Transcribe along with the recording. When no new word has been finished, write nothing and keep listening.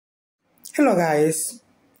Hello guys,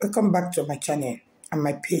 welcome back to my channel and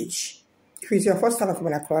my page. If it's your first time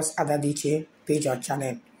coming across other DJ page or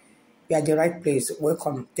channel, you are at the right place.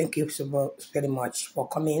 Welcome. Thank you so very much for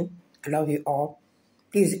coming. I love you all.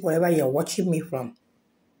 Please, wherever you're watching me from,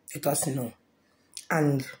 let us know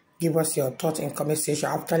and give us your thoughts in comment section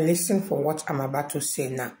after listening for what I'm about to say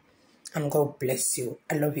now. And God bless you.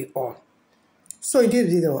 I love you all. So in this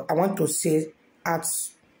video, I want to say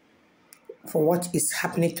for what is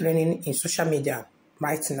happening trending in social media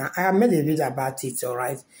right now. I have made a video about it, all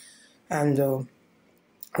right, and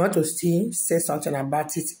I want to still say something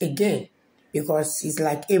about it again because it's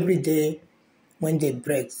like every day when they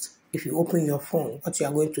break, if you open your phone, what you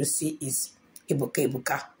are going to see is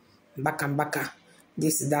Ebuka, Mbaka,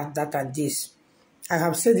 this, that, and this. I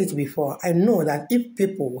have said it before. I know that if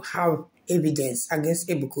people have evidence against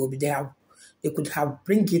Ebuka Obi, they could have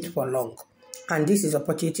bring it for long. And this is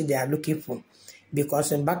opportunity they are looking for.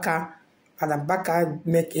 Because Father Mbaka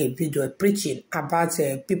make a video preaching about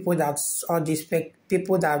people that all these fake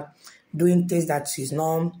people that doing things that is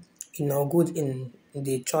not good in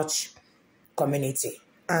the church community.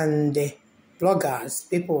 And bloggers,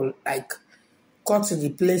 people like got to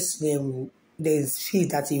the place they feel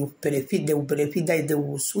that they will benefit, that they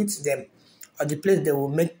will switch them, or the place they will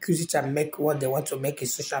make use it and make what they want to make in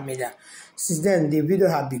social media. Since then, the video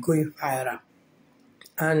have been going viral.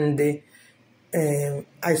 And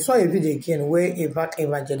I saw a video again where Father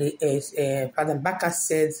Mbaka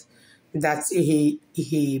said that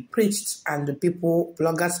he preached and the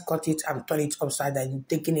bloggers cut it and turned it upside down,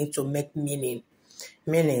 taking it to make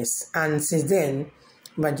meanings. And since then,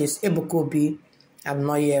 Evangelist Ebuka Obi have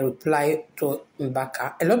not yet replied to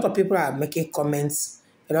Mbaka. A lot of people are making comments,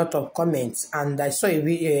 and I saw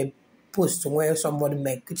a post where somebody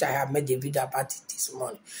made, which I have made a video about it this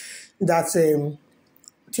morning, that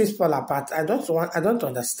things fall apart. I don't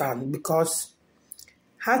understand, because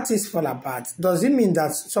how things fall apart, does it mean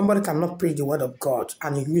that somebody cannot preach the word of God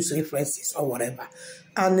and use references or whatever?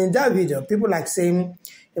 And in that video, people like saying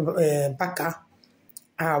Mbaka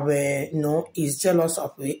is jealous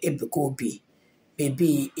of Ebuka Obi.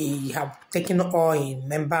 Maybe he have taken all his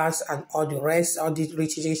members and all the rest, all these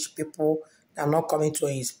rich people that are not coming to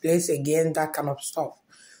his place again, that kind of stuff.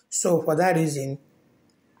 So for that reason,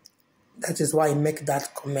 that is why he make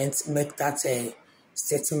that comment, make that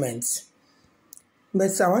statement.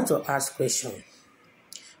 But I want to ask a question.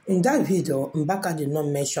 In that video, Mbaka did not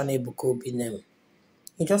mention Ebuka Obi name.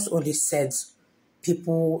 He just only said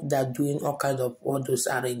people that are doing all kind of all those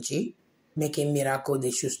RNG, making miracle,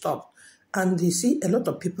 they should stop. And you see, a lot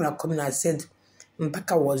of people are coming and said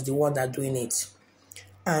Mbaka was the one that doing it.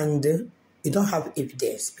 And you don't have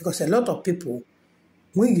evidence. Because a lot of people,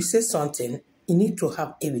 when you say something, you need to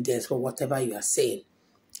have evidence for whatever you are saying.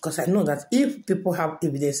 Because I know that if people have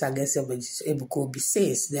evidence against Ebuka Obi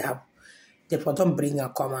says they don't bring a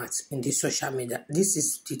comment in the social media. This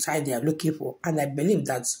is the time they are looking for. And I believe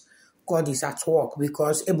that God is at work,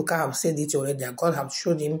 because Ebuka have said it already. God have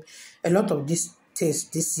showed him a lot of these things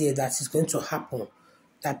this year that is going to happen.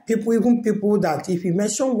 That even people that if you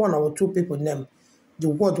mention one or two people name, the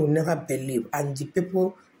world will never believe. And the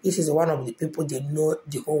people, this is one of the people they know,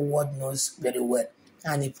 the whole world knows very well.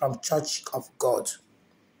 And it's from Church of God.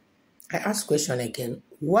 I ask question again.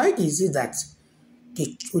 Why is it that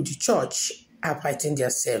the church are fighting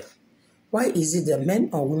themselves? Why is it the men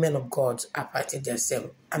or women of God are fighting themselves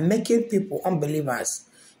and making people unbelievers,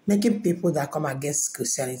 making people that come against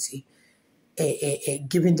Christianity,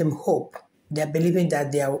 giving them hope? They're believing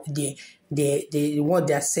that what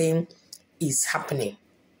they're saying is happening.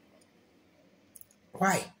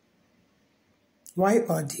 Why? Why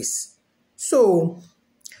all this? So,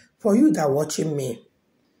 for you that are watching me,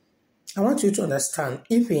 I want you to understand,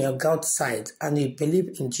 if you're outside and you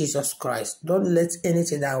believe in Jesus Christ, don't let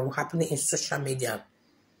anything that will happen in social media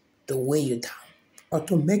to weigh you down, or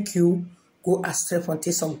to make you go astray from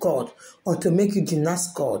things of God, or to make you deny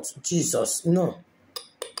God, Jesus. No.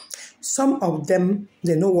 Some of them,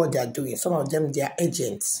 they know what they are doing. Some of them, they are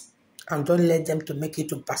agents. And don't let them to make you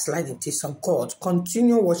to backslide in things of God.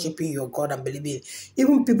 Continue worshiping your God and believing.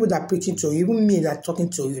 Even people that are preaching to you, even me that are talking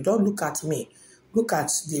to you, don't look at me. Look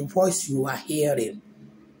at the voice you are hearing.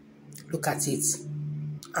 Look at it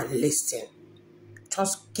and listen.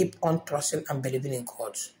 Just keep on trusting and believing in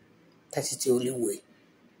God. That is the only way.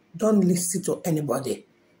 Don't listen to anybody,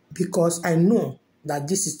 because I know that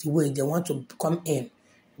this is the way they want to come in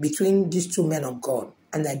between these two men of God.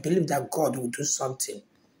 And I believe that God will do something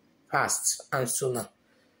fast and sooner.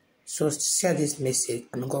 So share this message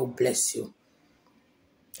and God bless you.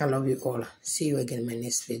 I love you all. See you again in my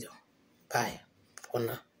next video. Bye for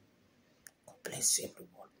now. God bless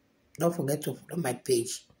everyone. Don't forget to follow my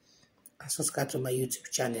page and subscribe to my YouTube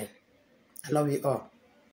channel. I love you all.